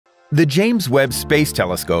The James Webb Space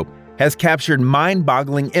Telescope has captured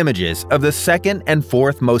mind-boggling images of the second and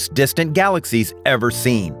fourth most distant galaxies ever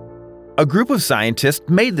seen. A group of scientists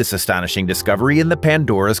made this astonishing discovery in the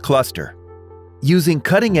Pandora's cluster. Using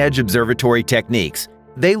cutting-edge observatory techniques,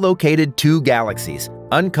 they located two galaxies,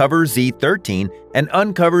 Uncover Z13 and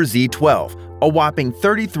Uncover Z12, a whopping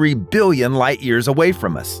 33 billion light-years away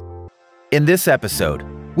from us. In this episode,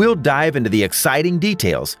 we'll dive into the exciting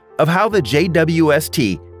details of how the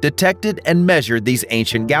JWST detected and measured these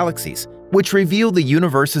ancient galaxies, which reveal the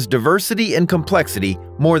universe's diversity and complexity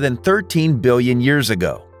more than 13 billion years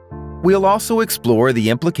ago. We'll also explore the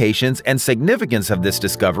implications and significance of this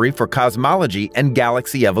discovery for cosmology and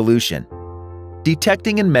galaxy evolution.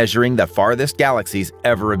 Detecting and measuring the farthest galaxies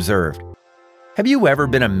ever observed. Have you ever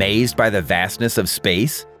been amazed by the vastness of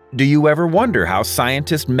space? Do you ever wonder how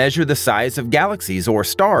scientists measure the size of galaxies or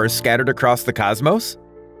stars scattered across the cosmos?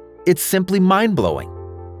 It's simply mind-blowing.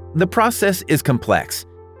 The process is complex,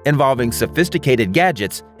 involving sophisticated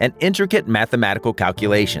gadgets and intricate mathematical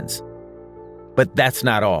calculations. But that's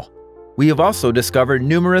not all. We have also discovered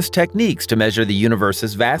numerous techniques to measure the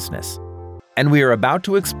universe's vastness, and we are about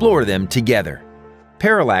to explore them together.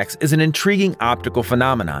 Parallax is an intriguing optical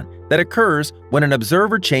phenomenon that occurs when an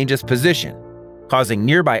observer changes position, causing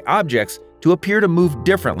nearby objects to appear to move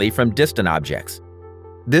differently from distant objects.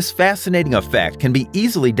 This fascinating effect can be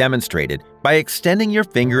easily demonstrated by extending your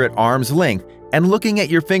finger at arm's length and looking at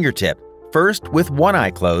your fingertip, first with one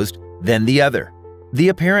eye closed, then the other. The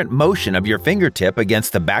apparent motion of your fingertip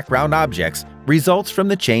against the background objects results from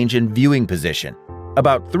the change in viewing position,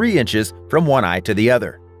 about 3 inches from one eye to the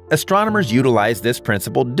other. Astronomers utilize this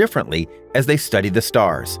principle differently as they study the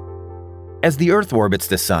stars. As the Earth orbits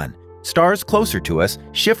the Sun, stars closer to us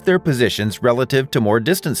shift their positions relative to more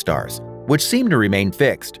distant stars, which seem to remain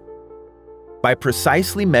fixed. By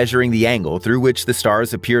precisely measuring the angle through which the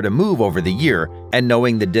stars appear to move over the year and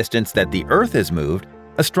knowing the distance that the Earth has moved,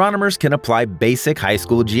 astronomers can apply basic high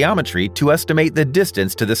school geometry to estimate the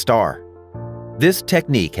distance to the star. This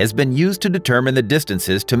technique has been used to determine the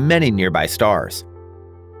distances to many nearby stars.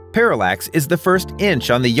 Parallax is the first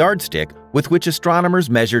inch on the yardstick with which astronomers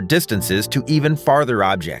measure distances to even farther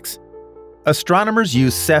objects. Astronomers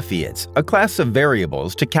use Cepheids, a class of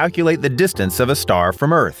variables, to calculate the distance of a star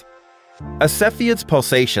from Earth. A Cepheid's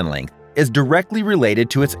pulsation length is directly related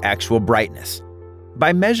to its actual brightness.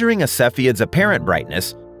 By measuring a Cepheid's apparent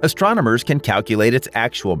brightness, astronomers can calculate its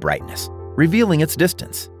actual brightness, revealing its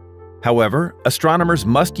distance. However, astronomers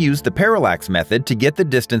must use the parallax method to get the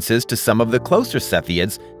distances to some of the closer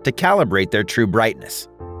Cepheids to calibrate their true brightness.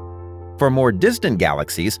 For more distant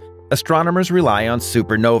galaxies, astronomers rely on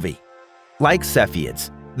supernovae. Like Cepheids,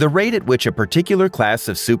 the rate at which a particular class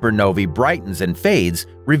of supernovae brightens and fades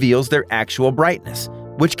reveals their actual brightness,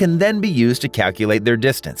 which can then be used to calculate their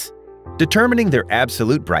distance. Determining their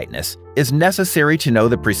absolute brightness is necessary to know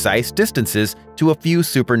the precise distances to a few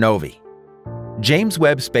supernovae. James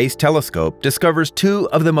Webb Space Telescope discovers two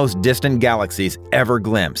of the most distant galaxies ever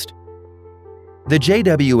glimpsed. The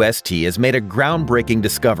JWST has made a groundbreaking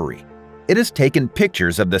discovery. It has taken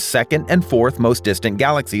pictures of the second and fourth most distant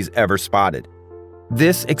galaxies ever spotted.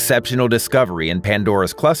 This exceptional discovery in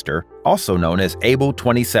Pandora's cluster, also known as Able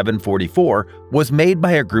 2744, was made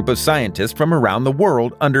by a group of scientists from around the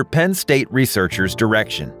world under Penn State researchers'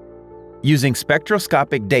 direction. Using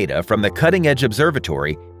spectroscopic data from the cutting-edge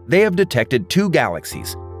observatory, they have detected two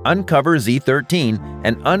galaxies, Uncover Z13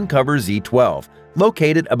 and Uncover Z12,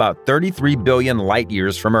 located about 33 billion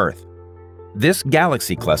light-years from Earth. This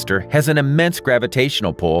galaxy cluster has an immense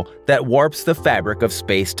gravitational pull that warps the fabric of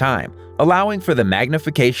space-time, allowing for the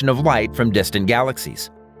magnification of light from distant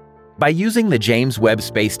galaxies. By using the James Webb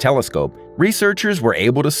Space Telescope, researchers were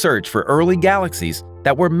able to search for early galaxies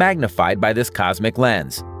that were magnified by this cosmic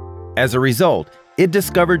lens. As a result, it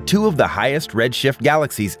discovered two of the highest redshift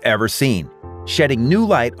galaxies ever seen, shedding new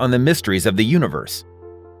light on the mysteries of the universe.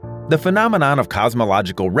 The phenomenon of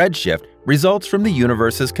cosmological redshift results from the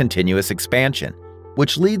universe's continuous expansion,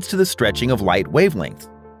 which leads to the stretching of light wavelengths.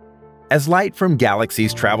 As light from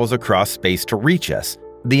galaxies travels across space to reach us,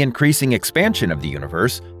 the increasing expansion of the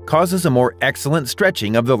universe causes a more excellent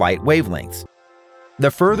stretching of the light wavelengths.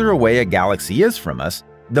 The further away a galaxy is from us,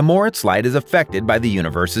 the more its light is affected by the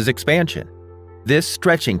universe's expansion. This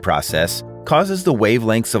stretching process causes the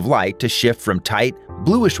wavelengths of light to shift from tight,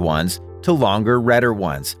 bluish ones to longer, redder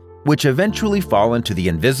ones, which eventually fall into the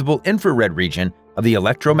invisible infrared region of the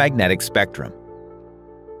electromagnetic spectrum.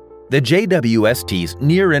 The JWST's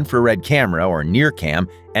near-infrared camera, or NIRCam,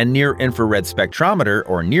 and near-infrared spectrometer,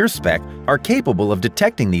 or NIRSpec, are capable of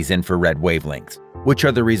detecting these infrared wavelengths, which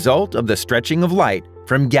are the result of the stretching of light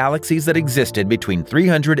from galaxies that existed between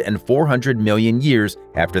 300 and 400 million years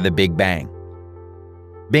after the Big Bang.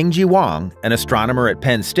 Bingji Wang, an astronomer at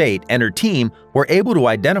Penn State, and her team were able to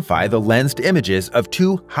identify the lensed images of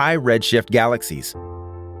two high redshift galaxies.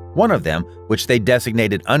 One of them, which they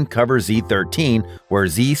designated Uncover Z13, where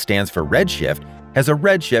Z stands for redshift, has a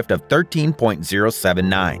redshift of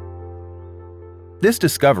 13.079. This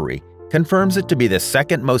discovery confirms it to be the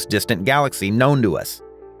second most distant galaxy known to us.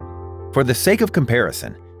 For the sake of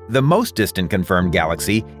comparison, the most distant confirmed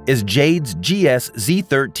galaxy is Jade's GS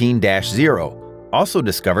Z13-0, also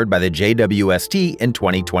discovered by the JWST in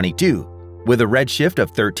 2022, with a redshift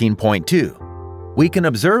of 13.2. We can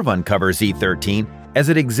observe Uncover Z13 as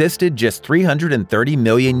it existed just 330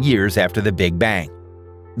 million years after the Big Bang.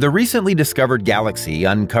 The recently discovered galaxy,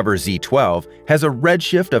 Uncover Z12, has a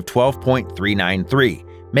redshift of 12.393,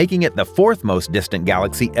 making it the fourth most distant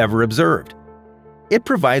galaxy ever observed. It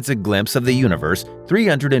provides a glimpse of the universe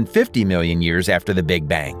 350 million years after the Big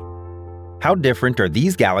Bang. How different are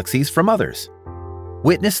these galaxies from others?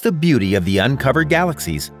 Witness the beauty of the uncovered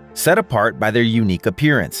galaxies, set apart by their unique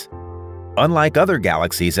appearance. Unlike other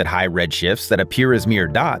galaxies at high redshifts that appear as mere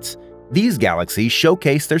dots, these galaxies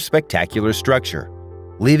showcase their spectacular structure,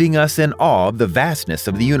 leaving us in awe of the vastness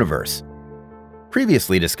of the universe.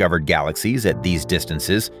 Previously discovered galaxies at these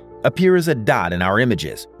distances appear as a dot in our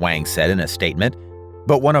images, Wang said in a statement,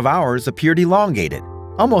 but one of ours appeared elongated,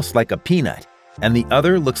 almost like a peanut, and the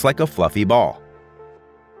other looks like a fluffy ball.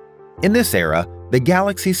 In this era, the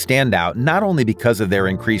galaxies stand out not only because of their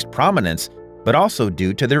increased prominence, but also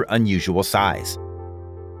due to their unusual size.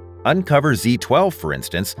 Uncover Z12, for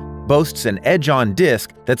instance, boasts an edge-on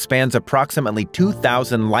disk that spans approximately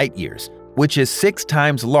 2,000 light-years, which is 6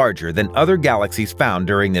 times larger than other galaxies found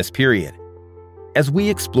during this period. As we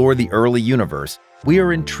explore the early universe, we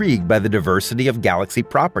are intrigued by the diversity of galaxy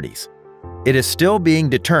properties. It is still being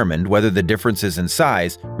determined whether the differences in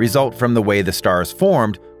size result from the way the stars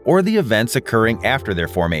formed or the events occurring after their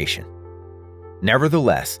formation.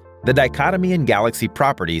 Nevertheless, the dichotomy in galaxy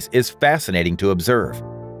properties is fascinating to observe,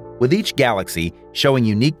 with each galaxy showing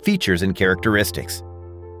unique features and characteristics.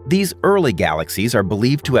 These early galaxies are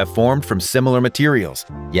believed to have formed from similar materials,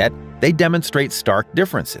 yet they demonstrate stark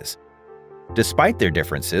differences. Despite their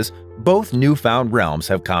differences, both newfound realms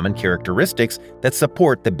have common characteristics that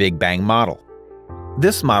support the Big Bang model.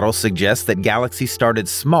 This model suggests that galaxies started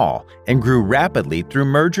small and grew rapidly through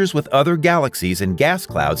mergers with other galaxies and gas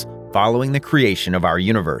clouds following the creation of our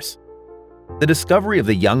universe. The discovery of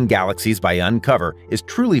the young galaxies by Uncover is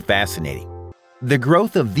truly fascinating. The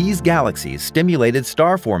growth of these galaxies stimulated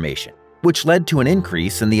star formation, which led to an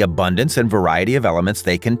increase in the abundance and variety of elements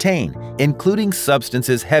they contain, including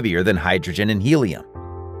substances heavier than hydrogen and helium.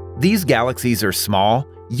 These galaxies are small,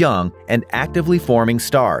 young, and actively forming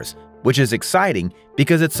stars, which is exciting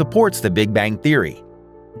because it supports the Big Bang theory.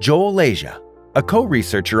 Joel Leja, a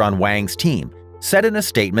co-researcher on Wang's team, said in a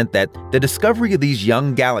statement that the discovery of these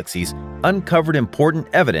young galaxies uncovered important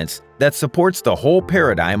evidence that supports the whole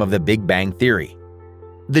paradigm of the Big Bang theory.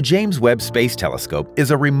 The James Webb Space Telescope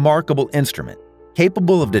is a remarkable instrument,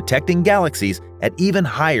 capable of detecting galaxies at even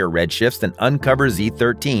higher redshifts than Uncover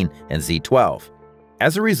Z13 and Z12.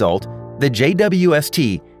 As a result, the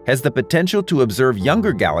JWST has the potential to observe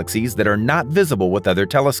younger galaxies that are not visible with other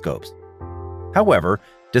telescopes. However,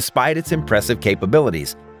 despite its impressive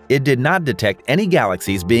capabilities, it did not detect any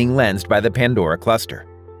galaxies being lensed by the Pandora cluster.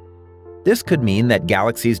 This could mean that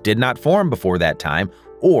galaxies did not form before that time,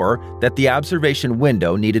 or that the observation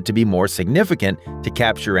window needed to be more significant to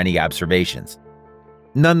capture any observations.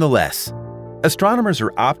 Nonetheless, astronomers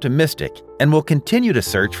are optimistic and will continue to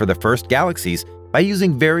search for the first galaxies by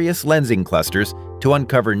using various lensing clusters to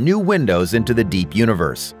uncover new windows into the deep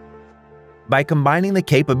universe. By combining the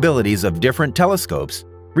capabilities of different telescopes,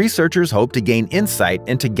 researchers hope to gain insight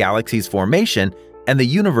into galaxies' formation and the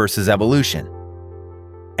universe's evolution.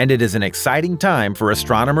 And it is an exciting time for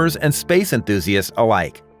astronomers and space enthusiasts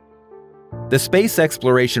alike. The space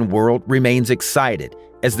exploration world remains excited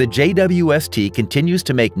as the JWST continues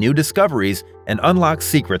to make new discoveries and unlock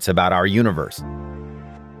secrets about our universe.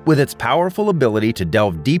 With its powerful ability to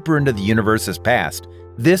delve deeper into the universe's past,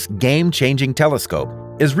 this game-changing telescope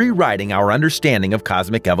is rewriting our understanding of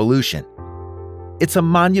cosmic evolution. It's a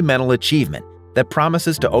monumental achievement that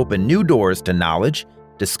promises to open new doors to knowledge,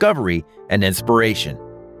 discovery, and inspiration.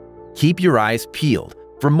 Keep your eyes peeled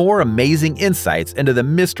for more amazing insights into the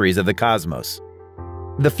mysteries of the cosmos.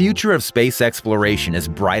 The future of space exploration is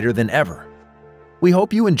brighter than ever. We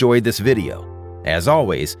hope you enjoyed this video. As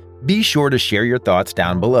always, be sure to share your thoughts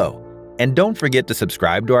down below, and don't forget to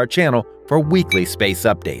subscribe to our channel for weekly space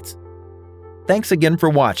updates. Thanks again for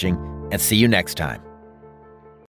watching, and see you next time.